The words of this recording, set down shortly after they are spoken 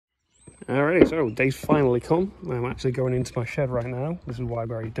Alrighty, so day's finally come. I'm actually going into my shed right now. This is why I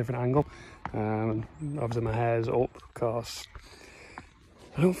got a different angle. Obviously my hair's up because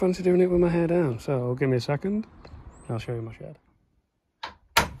I don't fancy doing it with my hair down. So give me a second, I'll show you my shed.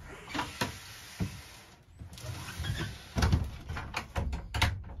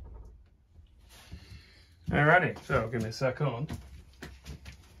 Alrighty, so give me a second.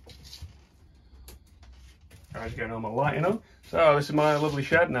 I'm just getting all my lighting on. So this is my lovely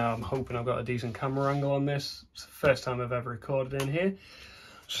shed. Now I'm hoping I've got a decent camera angle on this. It's the first time I've ever recorded in here.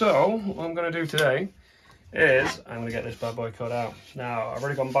 So what I'm going to do today is I'm going to get this bad boy cut out. Now I've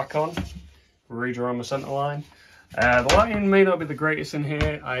already gone back on, redrawn my centre line. The lighting may not be the greatest in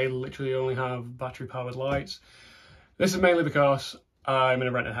here. I literally only have battery powered lights. This is mainly because I'm in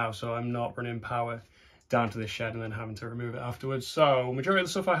a rented house, so I'm not running power down to this shed and then having to remove it afterwards. So majority of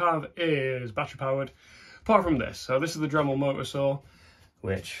the stuff I have is battery powered. Apart from this, so this is the Dremel motor saw,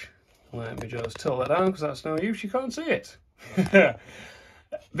 which, let me just tilt that down because that's no use, you can't see it.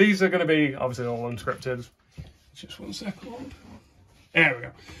 These are going to be obviously all unscripted. Just 1 second. There we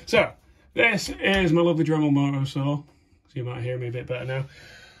go. So this is my lovely Dremel motor saw, so you might hear me a bit better now.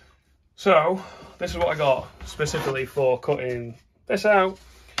 So this is what I got specifically for cutting this out,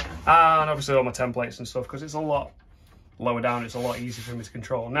 and obviously all my templates and stuff, because it's a lot lower down, it's a lot easier for me to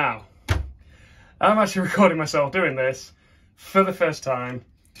control. Now I'm actually recording myself doing this for the first time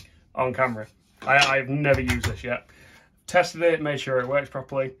on camera. I've never used this yet. Tested it, made sure it works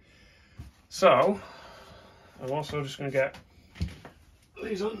properly. So I'm also just going to get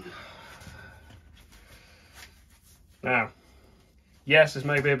these on. Now, yes, this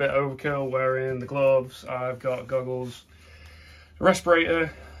may be a bit overkill wearing the gloves. I've got goggles, a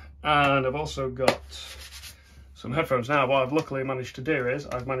respirator, and I've also got some headphones. Now, what I've luckily managed to do is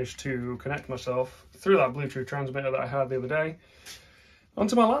I've managed to connect myself through that Bluetooth transmitter that I had the other day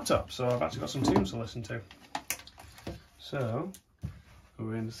onto my laptop. So I've actually got some tunes to listen to. So,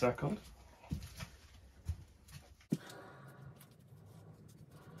 we're in a second.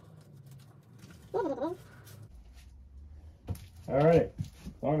 Alright,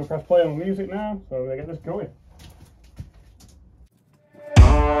 so I'm going to press play on the music now, so I'm going to get this going.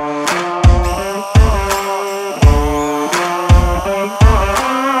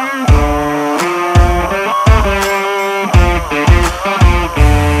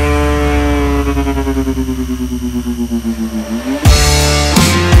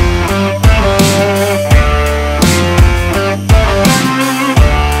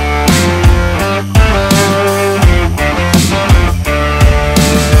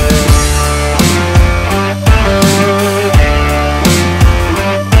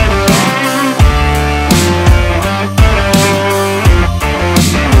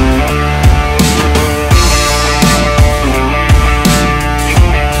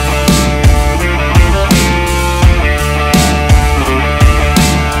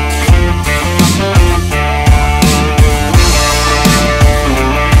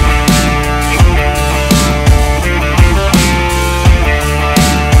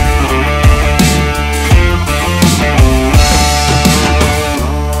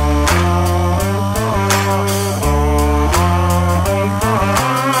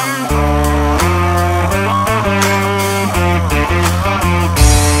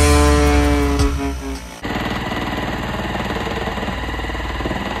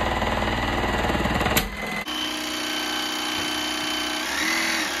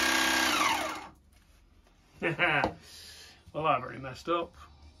 Well, I've already messed up.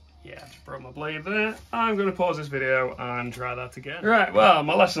 Yeah, just broke my blade there. I'm going to pause this video and try that again. Right, well,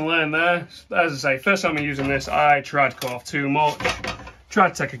 my lesson learned there. As I say, first time I'm using this, I tried to cut off too much.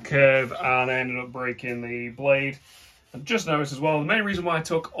 Tried to take a curve and I ended up breaking the blade. I've just noticed as well, the main reason why I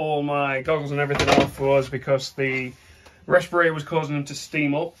took all my goggles and everything off was because the respirator was causing them to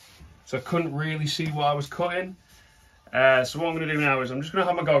steam up. So I couldn't really see what I was cutting. So what I'm going to do now is I'm just going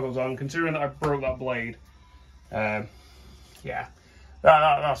to have my goggles on, considering that I broke that blade. Yeah,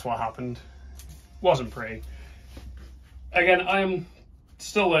 that's what happened. Wasn't pretty. Again, I am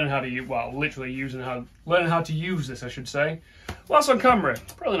still learning how to use, well, literally learning how to use this, I should say. Well, that's on camera.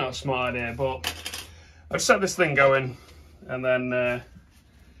 Probably not a smart idea, but I'd set this thing going and then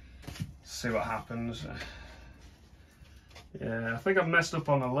see what happens. Yeah, I think I've messed up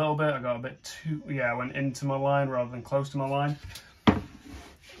on a little bit. I got a bit too, I went into my line rather than close to my line,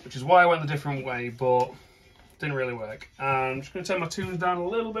 which is why I went a different way, but didn't really work. I'm just going to turn my tunes down a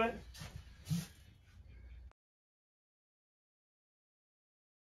little bit.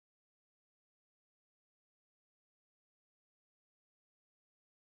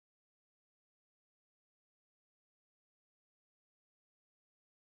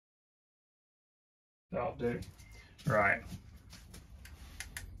 That'll do. Right.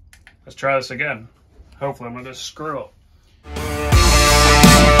 Let's try this again. Hopefully I'm not going to screw up.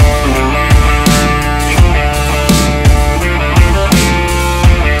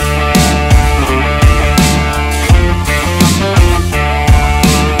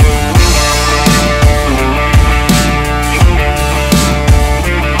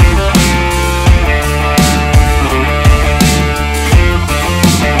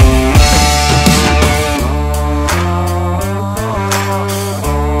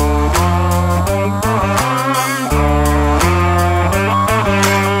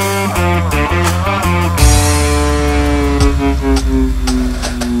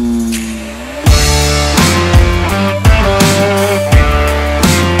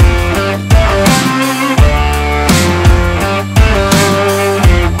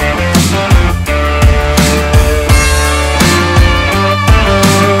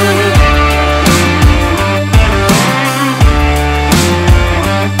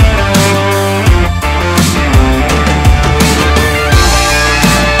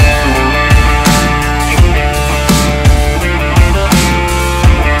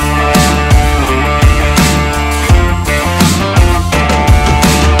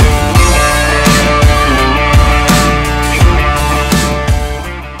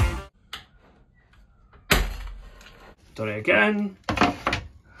 Done it again.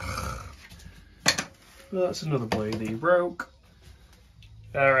 That's another blade that he broke.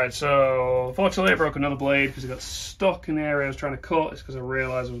 Alright, so unfortunately I broke another blade because it got stuck in the area I was trying to cut. It's because I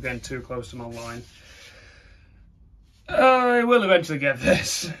realised I was getting too close to my line. I will eventually get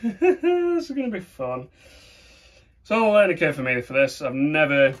this. This is going to be fun. So a learning curve for me for this. I've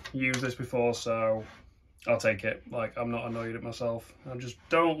never used this before, so I'll take it. Like, I'm not annoyed at myself. I just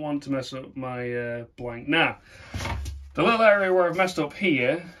don't want to mess up my blank. Now, the little area where I've messed up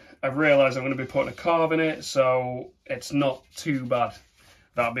here, I've realised I'm going to be putting a carve in it, so it's not too bad.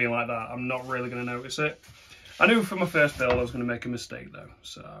 That being like that, I'm not really going to notice it. I knew from my first build I was going to make a mistake though,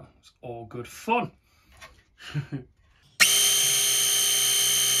 so it's all good fun.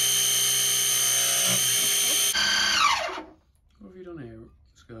 What have you done here,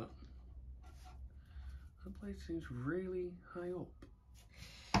 Scott? That blade seems really high up.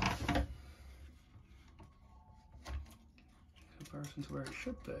 In comparison to where it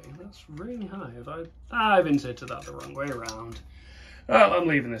should be, that's really high. I've inserted that the wrong way around. Well, I'm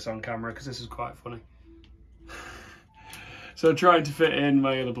leaving this on camera because this is quite funny. So trying to fit in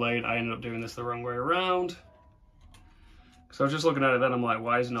my other blade, I ended up doing this the wrong way around. So I was just looking at it then, I'm like,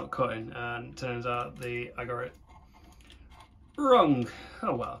 why is it not cutting? And it turns out I got it wrong.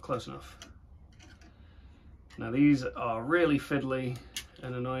 Oh well, close enough. Now these are really fiddly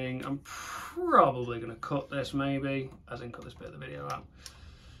and annoying. I'm probably going to cut this maybe, as in cut this bit of the video out.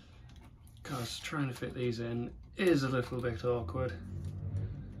 Because trying to fit these in is a little bit awkward.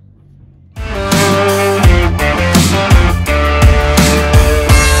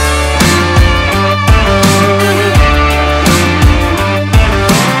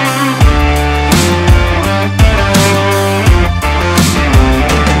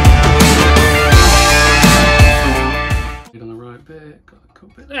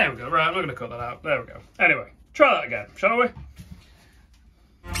 There we go, right, I'm not going to cut that out. There we go. Anyway, try that again, shall we?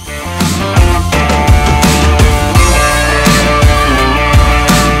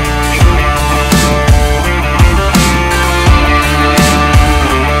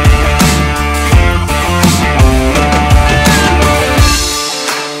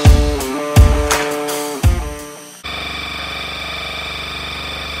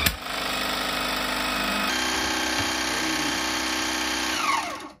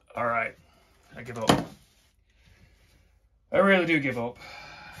 Alright, I give up. I really do give up.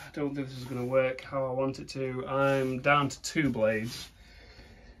 I don't think this is going to work how I want it to. I'm down to 2 blades.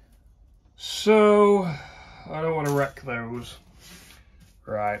 So, I don't want to wreck those.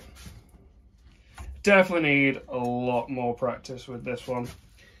 Right. Definitely need a lot more practice with this one.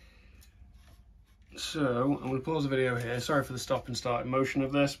 So, I'm going to pause the video here. Sorry for the stop and start motion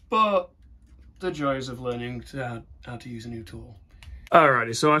of this, but the joys of learning how to use a new tool.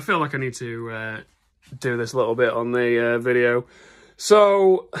 Alrighty, so I feel like I need to do this a little bit on the video.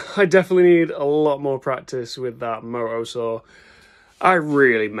 So I definitely need a lot more practice with that moto saw. I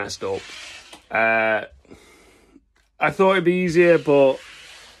really messed up. I thought it'd be easier, but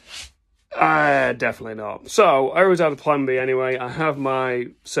definitely not. So I always had a plan B anyway. I have my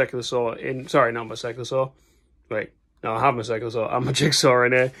circular saw in, sorry, not my circular saw. Wait, no, I have my circular saw and my jigsaw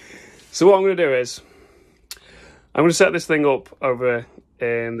in here. So what I'm going to do is, I'm going to set this thing up over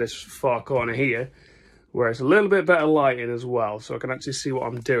in this far corner here, where it's a little bit better lighting as well, so I can actually see what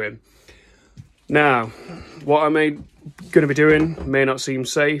I'm doing. Now, what I'm going to be doing may not seem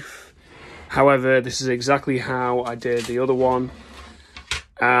safe. However, this is exactly how I did the other one.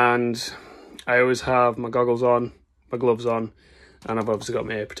 And I always have my goggles on, my gloves on, and I've obviously got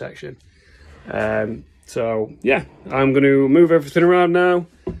my ear protection. So yeah, I'm going to move everything around now,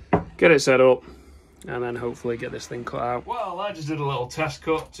 get it set up, and then hopefully get this thing cut out. Well, I just did a little test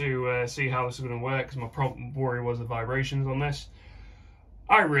cut to see how this is going to work, because my worry was the vibrations on this.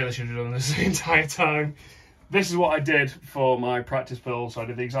 I really should have done this the entire time. This is what I did for my practice build, so I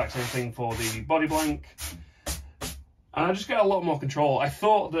did the exact same thing for the body blank. And I just get a lot more control. I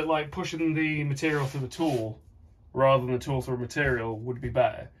thought that like pushing the material through the tool rather than the tool through material would be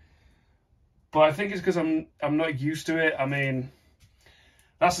better. But I think it's because I'm not used to it. I mean,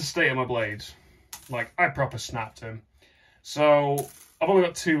 that's the state of my blades. Like, I proper snapped him. So I've only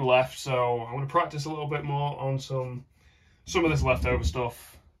got 2 left, so I'm going to practice a little bit more on some of this leftover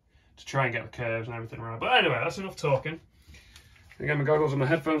stuff to try and get the curves and everything right. But anyway, that's enough talking. I get my goggles and my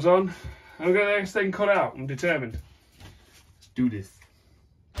headphones on. I'm going to get this thing cut out. I'm determined. Let's do this.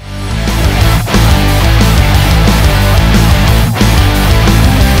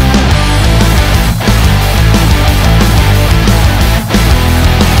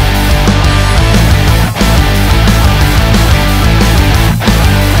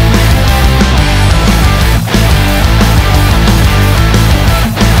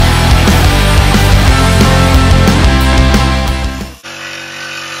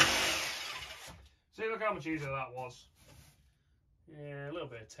 How much easier that was. Yeah, a little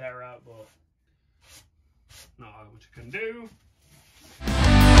bit of tear out, but not much I can do.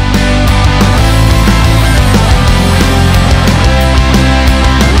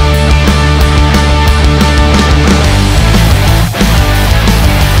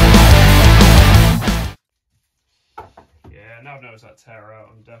 Yeah, now I've noticed that tear out,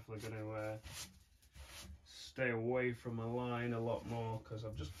 I'm definitely going to stay away from my line a lot more, because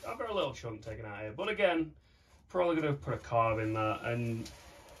I've got a little chunk taken out here. But again, probably going to put a carb in that, and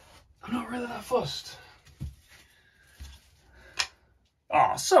I'm not really that fussed.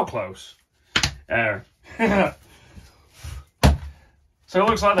 Oh, so close. There. So it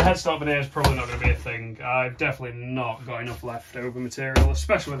looks like the headstock veneer is probably not going to be a thing. I've definitely not got enough leftover material,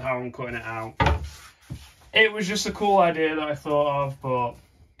 especially with how I'm cutting it out. It was just a cool idea that I thought of, but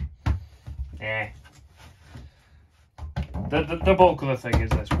yeah. The bulk of the thing is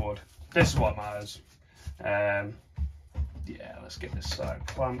this wood. This is what matters. Yeah, let's get this side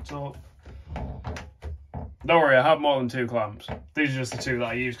clamped up. Don't worry, I have more than 2 clamps. These are just the 2 that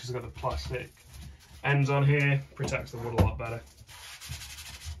I use because I've got the plastic ends on here. Protects the wood a lot better.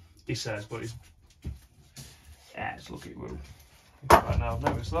 He says, but he's... Yeah, it's lucky woo. Right now, I've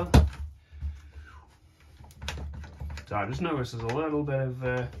noticed that. So I just noticed there's a little bit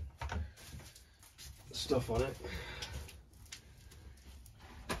of stuff on it.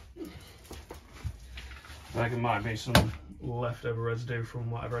 I think it might be some leftover residue from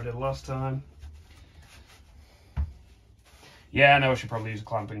whatever I did last time. Yeah, I know I should probably use a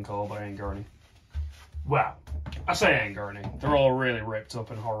clamping cord, but I ain't got any. Well, I say I ain't got any. They're all really ripped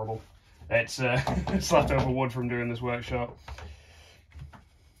up and horrible. It's it's leftover wood from doing this workshop.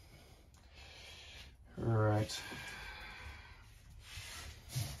 Right.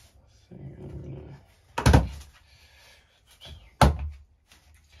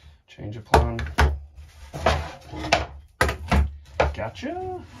 Change of plan.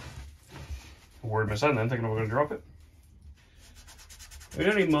 Gotcha. Word my son then, thinking we're going to drop it. The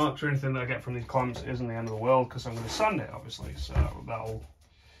only marks or anything that I get from these clamps isn't the end of the world, because I'm going to sand it, obviously, so that'll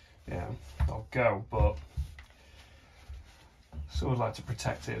go, but so I'd like to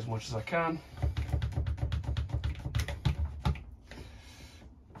protect it as much as I can.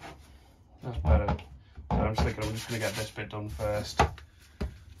 That's better. So I'm just thinking I'm just going to get this bit done first.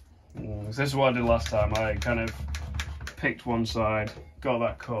 This is what I did last time. I kind of picked one side, got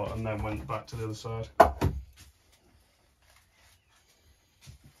that cut, and then went back to the other side.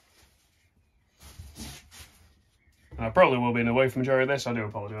 And I probably will be in the way for the majority of this, I do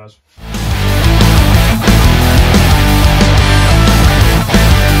apologise.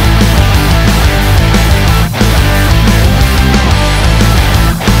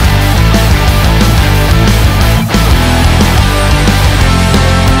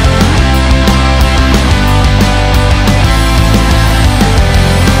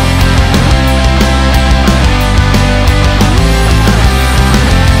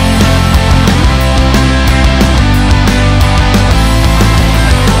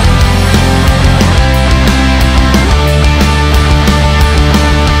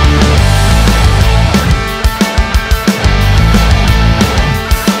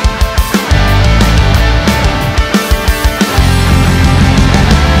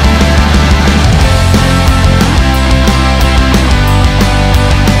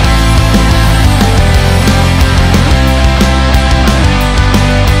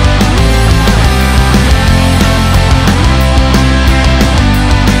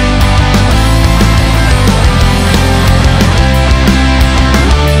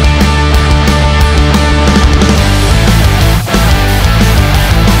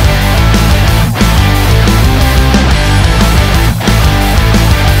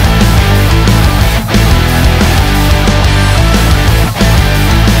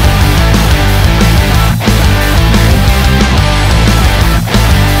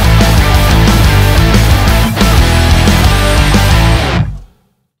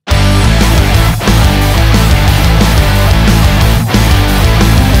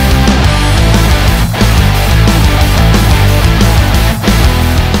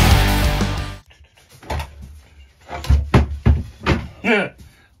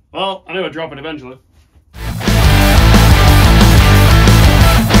 might drop it eventually.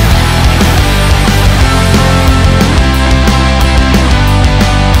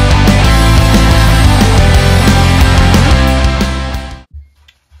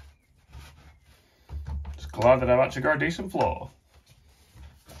 Just glad that I've actually got a decent floor.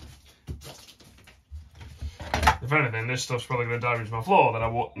 If anything, this stuff's probably going to damage my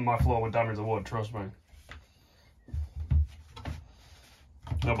floor, my floor would damage the wood, trust me.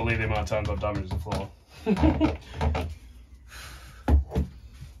 I don't believe the amount of times I've damaged the floor.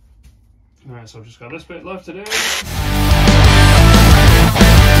 Alright, so I've just got this bit left to do.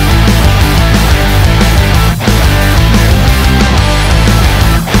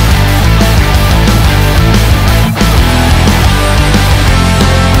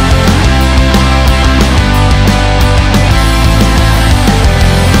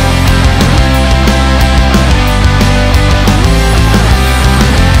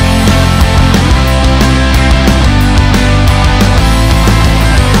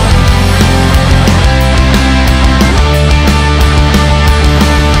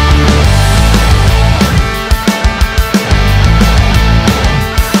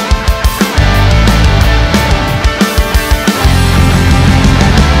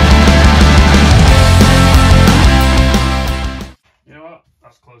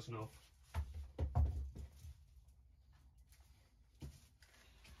 Close enough.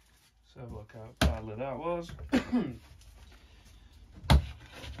 So have a look how badly that was.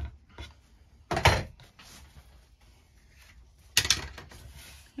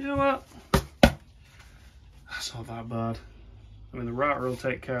 You know what? That's not that bad. I mean, the router will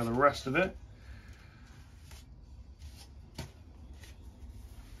take care of the rest of it.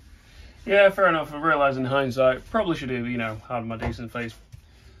 Yeah, fair enough. I realise in hindsight, probably should have, you know, had my decent face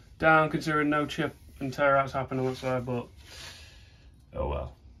down, considering no chip and tear outs happened on that side, but oh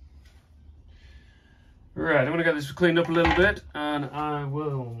well. Right, I'm going to get this cleaned up a little bit, and I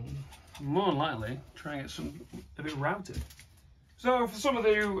will more than likely try and get a bit routed. So for some of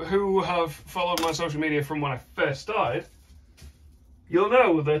you who have followed my social media from when I first started, you'll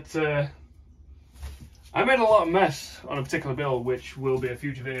know that I made a lot of mess on a particular build, which will be a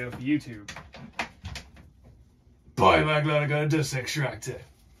future video for YouTube. Boy, am I glad I got a dust extractor.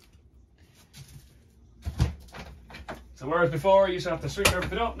 So whereas before I used to have to sweep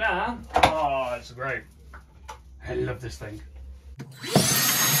everything up, now, oh, it's great. I love this thing.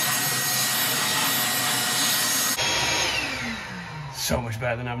 So much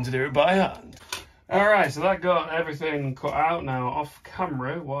better than having to do it by hand. Alright, so that got everything cut out now off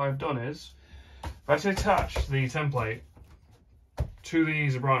camera. What I've done is, I've actually attached the template to the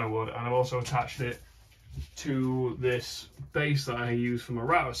Zebrano wood, and I've also attached it to this base that I use for my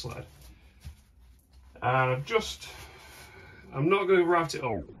router sled. And I'm not going to route it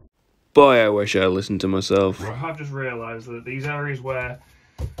all. Boy, I wish I listened to myself. I have just realised that these areas where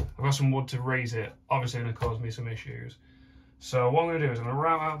I've got some wood to raise it, obviously going to cause me some issues. So what I'm going to do is I'm going to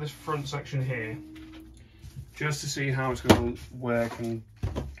route out this front section here, just to see how it's going to work and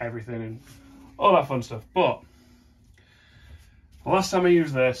everything and all that fun stuff. But the last time I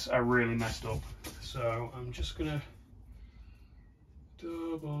used this, I really messed up. So I'm just going to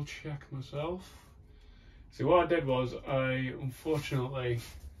double check myself. See, what I did was I unfortunately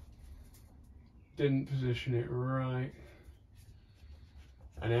didn't position it right,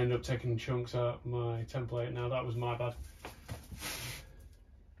 and I ended up taking chunks out of my template. Now that was my bad.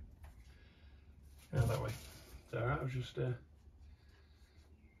 Yeah, that way. It's alright, I was just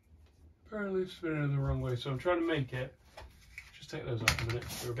apparently spinning it the wrong way, so I'm trying to make it. Just take those off a minute,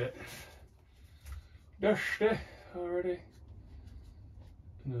 they're a bit dusty already.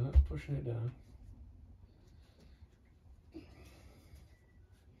 No, that's pushing it down.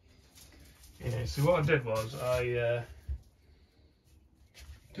 Yeah, so what I did was I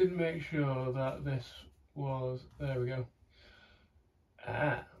didn't make sure that this was, there we go.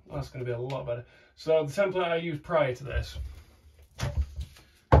 Ah, that's going to be a lot better. So the template I used prior to this,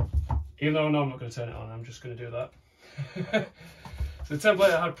 even though I know I'm not going to turn it on, I'm just going to do that. So the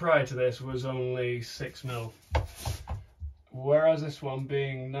template I had prior to this was only 6mm, whereas this one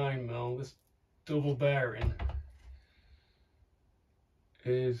being 9mm, this double bearing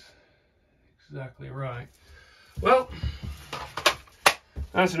is exactly right. Well,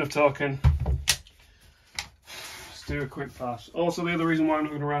 that's enough talking. Let's do a quick pass. Also, the other reason why I'm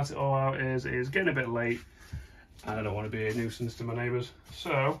not going to route it all out is it's getting a bit late and I don't want to be a nuisance to my neighbours.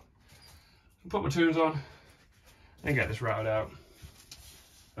 So, I'll put my tunes on and get this routed out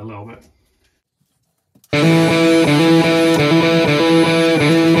a little bit.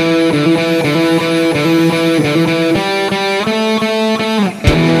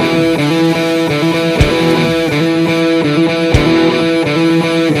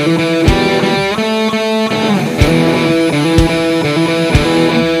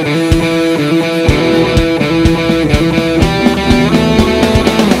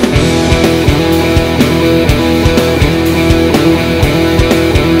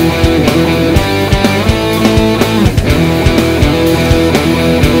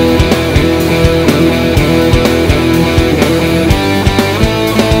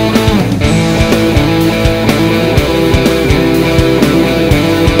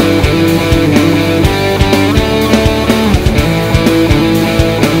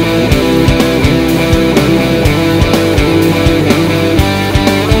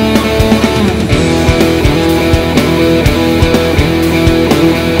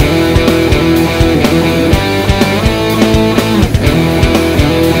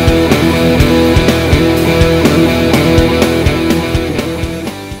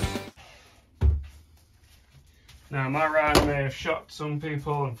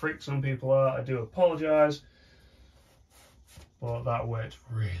 people and freak some people out. I do apologise, but that worked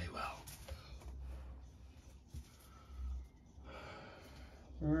really well.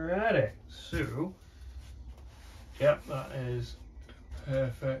 Ready, so, yep, that is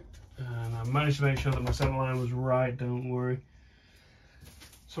perfect. And I managed to make sure that my centre line was right, don't worry.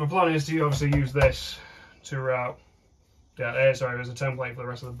 So my plan is to obviously use this to route, as a template for the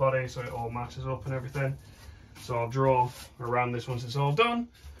rest of the body, so it all matches up and everything. So I'll draw around this once it's all done,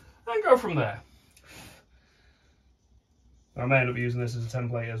 and go from there. I may end up using this as a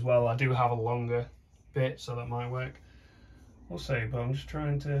template as well. I do have a longer bit, so that might work. We'll see, but I'm just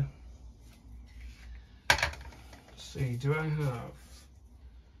trying to see, do I have...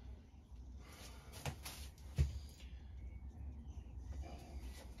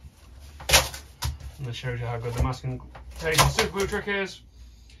 And this shows you how good the masking tape and super glue trick is.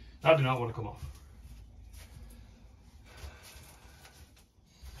 I do not want to come off.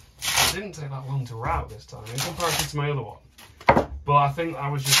 It didn't take that long to route this time in comparison to my other one. But I think I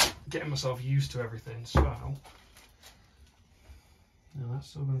was just getting myself used to everything, so... Now that's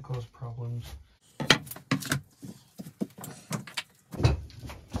still going to cause problems.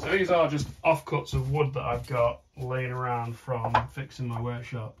 So these are just offcuts of wood that I've got laying around from fixing my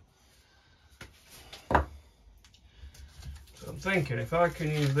workshop. So I'm thinking if I can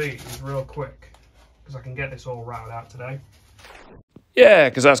use these real quick, because I can get this all routed out today. Yeah,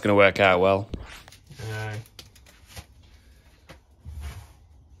 because that's going to work out well. Yeah.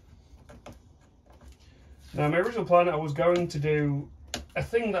 Now my original plan, I was going to do a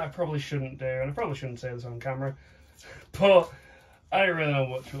thing that I probably shouldn't do, and I probably shouldn't say this on camera, but I didn't really know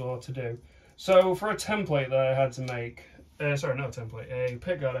what more to do. So for a template that I had to make, sorry, not a template, a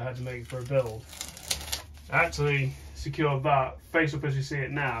pickguard I had to make for a build, I actually secured that face up as you see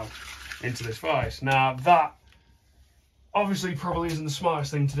it now into this vise. Now that obviously probably isn't the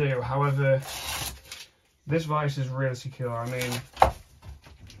smartest thing to do, however, this vise is really secure. I mean,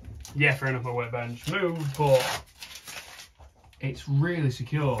 yeah, fair enough, my workbench moved, but it's really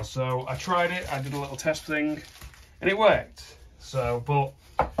secure. So I tried it, I did a little test thing, and it worked. So, but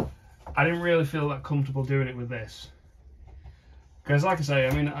I didn't really feel that comfortable doing it with this. Because like I say,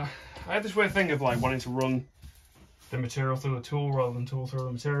 I mean, I had this weird thing of like wanting to run the material through the tool rather than tool through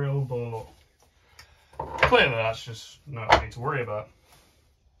the material, but clearly that's just not a need to worry about.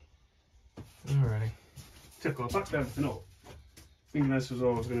 Alrighty. Typical, I packed everything up, thinking this was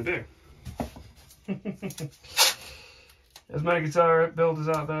all I was going to do. As many guitar builders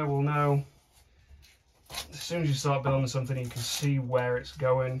out there will know, as soon as you start building something you can see where it's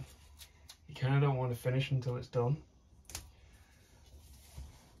going, you kind of don't want to finish until it's done.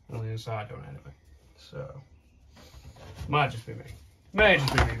 On the inside, I don't anyway. So, might just be me. May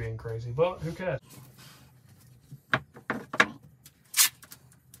just be me being crazy, but who cares?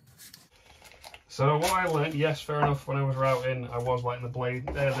 So what I learned, yes, fair enough, when I was routing, I was letting the blade,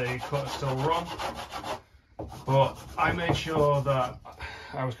 the cutter still run. But I made sure that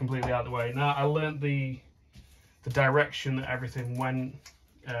I was completely out of the way. Now, I learned the direction that everything went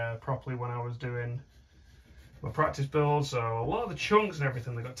properly when I was doing my practice build. So a lot of the chunks and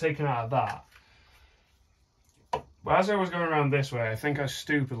everything that got taken out of that. But as I was going around this way, I think I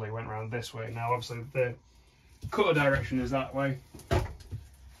stupidly went around this way. Now, obviously, the cutter direction is that way.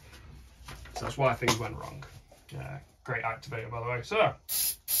 So that's why things went wrong. Great activator, by the way. So,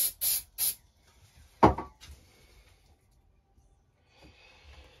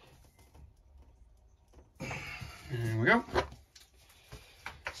 here we go.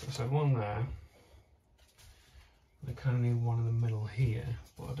 So one there. I kind of need one in the middle here,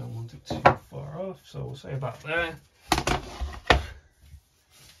 but I don't want it too far off. So we'll say about there.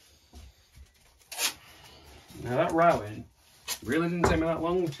 Now that routing really didn't take me that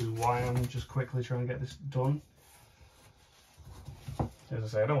long, which is why I'm just quickly trying to get this done. As I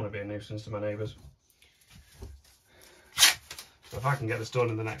say, I don't want to be a nuisance to my neighbours. So if I can get this done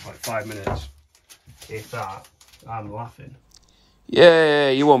in the next like 5 minutes, if that, I'm laughing. Yeah,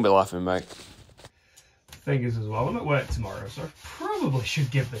 you won't be laughing, mate. Thing is as well, I'm at work tomorrow, so I probably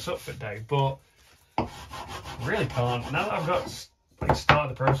should give this up for a day, but I really can't. Now that I've got like started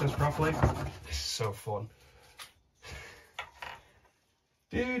the process properly, this is so fun.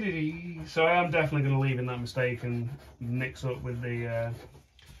 So I am definitely going to leave in that mistake and mix up with the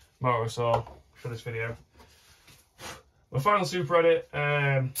motor saw for this video. My final super edit,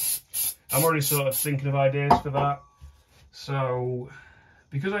 I'm already sort of thinking of ideas for that. So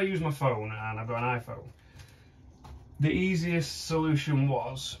because I use my phone and I've got an iPhone, the easiest solution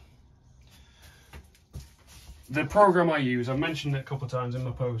was the program I use. I've mentioned it a couple of times in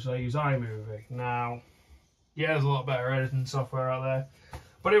my posts. I use iMovie. Now, yeah, there's a lot better editing software out there,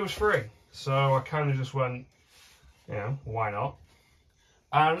 but it was free, so I kind of just went, you know, why not?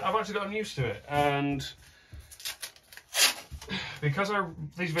 And I've actually gotten used to it, and because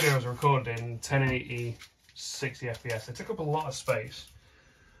these videos are recorded in 1080 60 FPS, they took up a lot of space,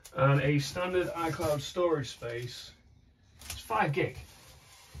 and a standard iCloud storage space is 5 gig,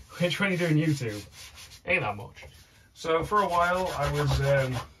 which when you're doing YouTube ain't that much. So for a while I was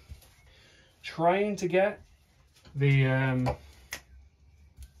trying to get the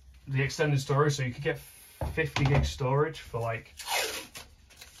extended storage, so you could get 50 gig storage for like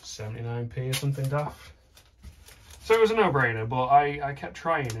 79p or something daft. So it was a no-brainer, but I kept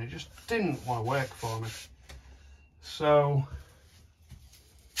trying and it just didn't want to work for me. So,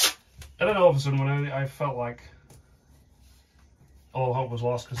 and then all of a sudden when I felt like all hope was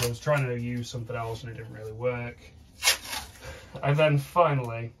lost because I was trying to use something else and it didn't really work, I then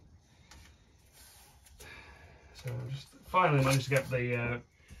finally managed to get the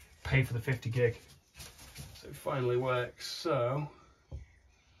pay for the 50 gig. So it finally works. So I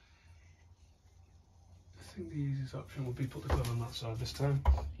think the easiest option would be put the gun on that side this time.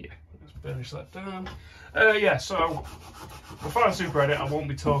 Yeah, let's burnish that down. Yeah, so the Final Super Edit, I won't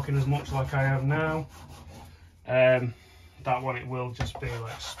be talking as much like I am now. That one, it will just be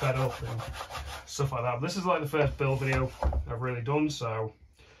like sped up and stuff like that. But this is like the first build video I've really done, so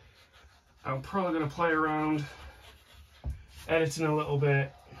I'm probably going to play around editing a little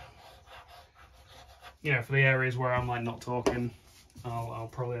bit. You know, for the areas where I'm like not talking, I'll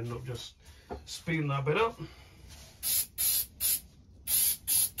probably end up just speeding that bit up.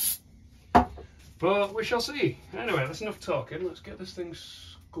 But we shall see. Anyway, that's enough talking. Let's get this thing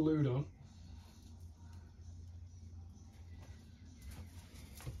glued on.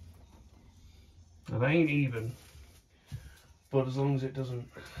 Now, they ain't even, but as long as it doesn't...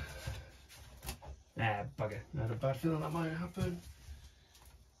 Ah, bugger. I had a bad feeling that might happen.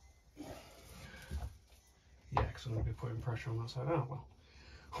 Yeah, because I'm going to be putting pressure on that side. Oh, well.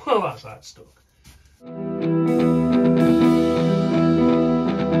 Well, that's that stuck.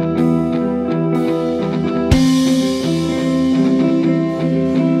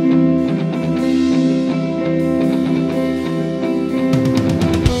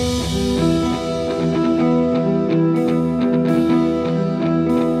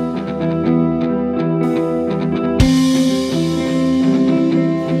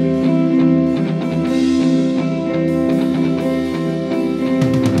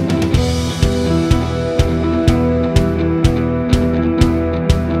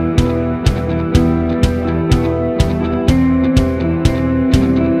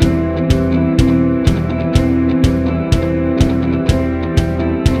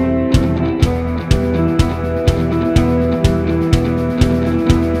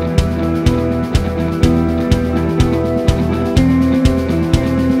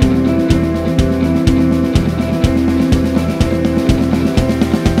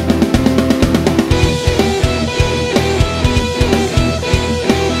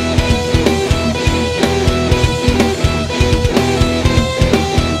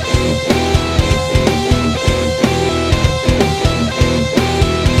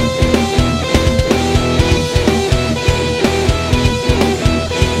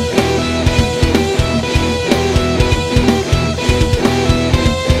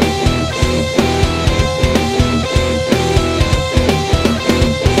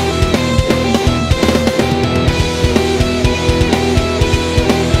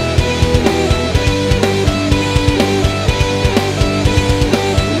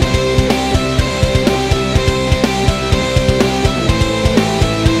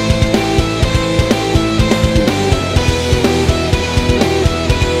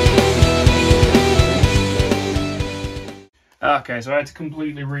 Okay, so I had to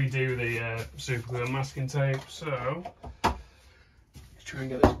completely redo the super glue and masking tape, so let's try and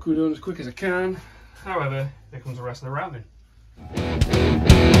get this glued on as quick as I can. However, there comes the rest of the rounding.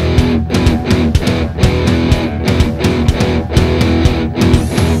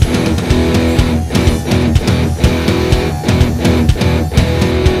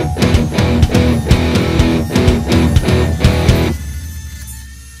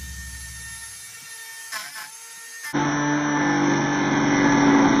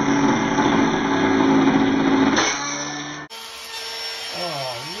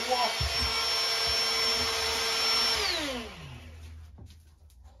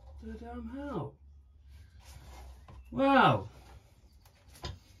 The damn hell. Wow.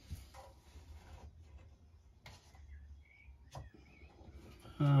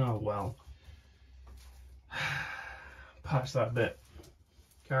 Oh well. Patch that bit.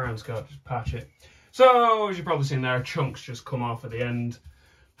 Carry on, Scott, just patch it. So, as you've probably seen there, chunks just come off at the end.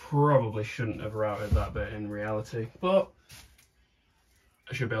 Probably shouldn't have routed that bit in reality, but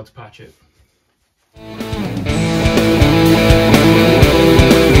I should be able to patch it.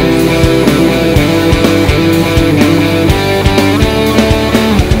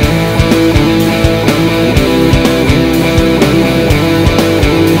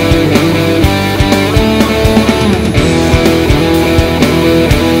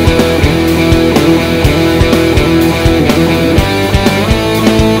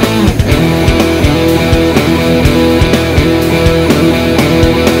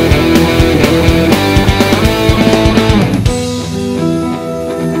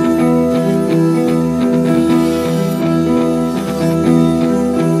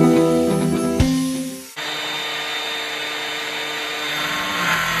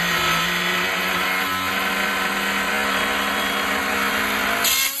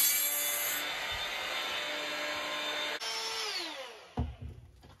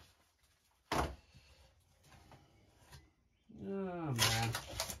 Oh man.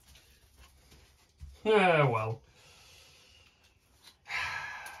 Yeah, well.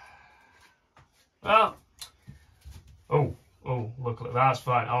 Well. Oh, look, that's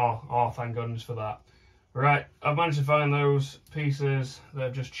fine. Oh, thank goodness for that. Right, I've managed to find those pieces that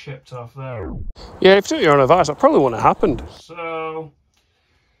have just chipped off there. Yeah, if you took your own advice, that probably wouldn't have happened. So,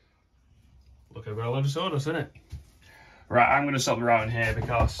 look, I've got a load of sawdust in it. Right, I'm going to stop the routing here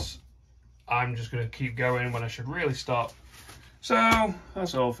because I'm just going to keep going when I should really stop. So,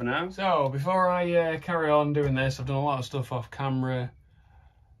 that's all for now. So, before I carry on doing this, I've done a lot of stuff off camera.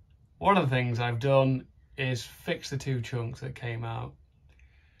 One of the things I've done is fix the two chunks that came out.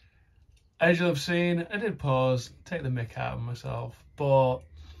 As you'll have seen, I did pause, take the mick out of myself, but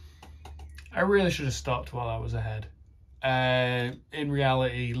I really should have stopped while I was ahead. In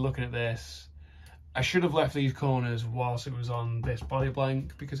reality, looking at this, I should have left these corners whilst it was on this body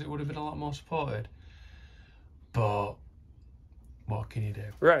blank because it would have been a lot more supported. But what can you do?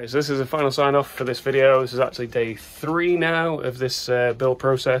 Right, so this is the final sign off for this video. This is actually day 3 now of this build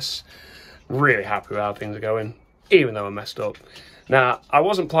process. Really happy with how things are going, even though I messed up. Now, I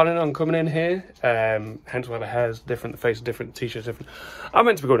wasn't planning on coming in here, hence why the hair's different, the face is different, the t-shirt's different. I'm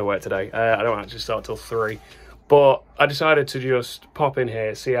meant to be going to work today. I don't actually start till 3, but I decided to just pop in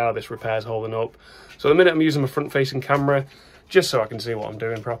here, see how this repair's holding up. So at the minute I'm using my front-facing camera, just so I can see what I'm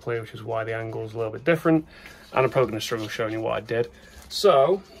doing properly, which is why the angle's a little bit different. And I'm probably going to struggle showing you what I did.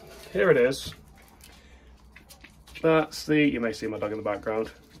 So, here it is. That's the, you may see my dog in the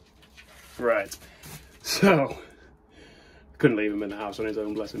background. Right, so, couldn't leave him in the house on his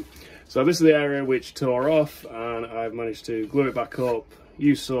own, bless him. So this is the area which tore off, and I've managed to glue it back up,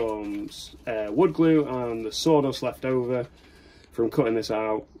 use some wood glue and the sawdust left over from cutting this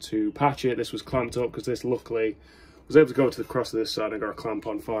out to patch it. This was clamped up because this luckily was able to go to the cross of this side and got a clamp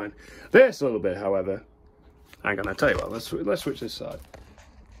on fine. This little bit, however, hang on, I tell you what, let's switch this side.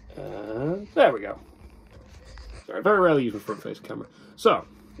 There we go. Sorry, very rarely use my front face camera. So,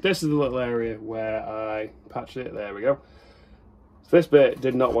 this is the little area where I patched it, there we go. So this bit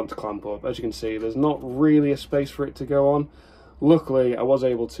did not want to clamp up. As you can see, there's not really a space for it to go on. Luckily, I was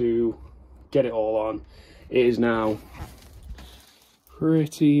able to get it all on. It is now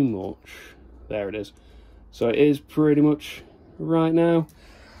pretty much, there it is. So it is pretty much right now.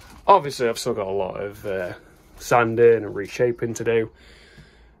 Obviously, I've still got a lot of sanding and reshaping to do.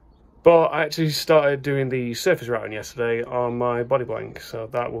 But I actually started doing the surface routing yesterday on my body blank, so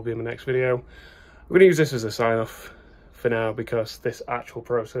that will be in the next video. I'm going to use this as a sign-off for now because this actual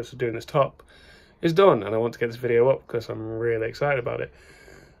process of doing this top is done, and I want to get this video up because I'm really excited about it.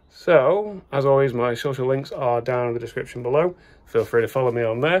 So, as always, my social links are down in the description below. Feel free to follow me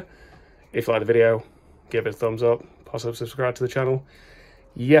on there. If you like the video, give it a thumbs up, possibly subscribe to the channel.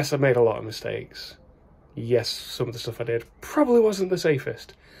 Yes, I've made a lot of mistakes. Yes, some of the stuff I did probably wasn't the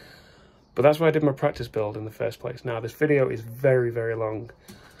safest. But that's why I did my practice build in the first place. Now, this video is very, very long.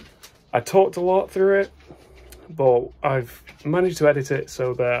 I talked a lot through it, but I've managed to edit it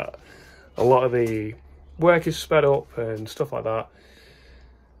so that a lot of the work is sped up and stuff like that.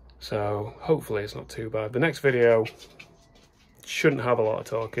 So, hopefully it's not too bad. The next video shouldn't have a lot of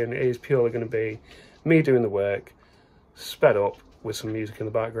talking. It is purely going to be me doing the work, sped up with some music in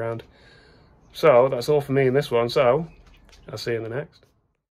the background. So, that's all for me in this one. So, I'll see you in the next.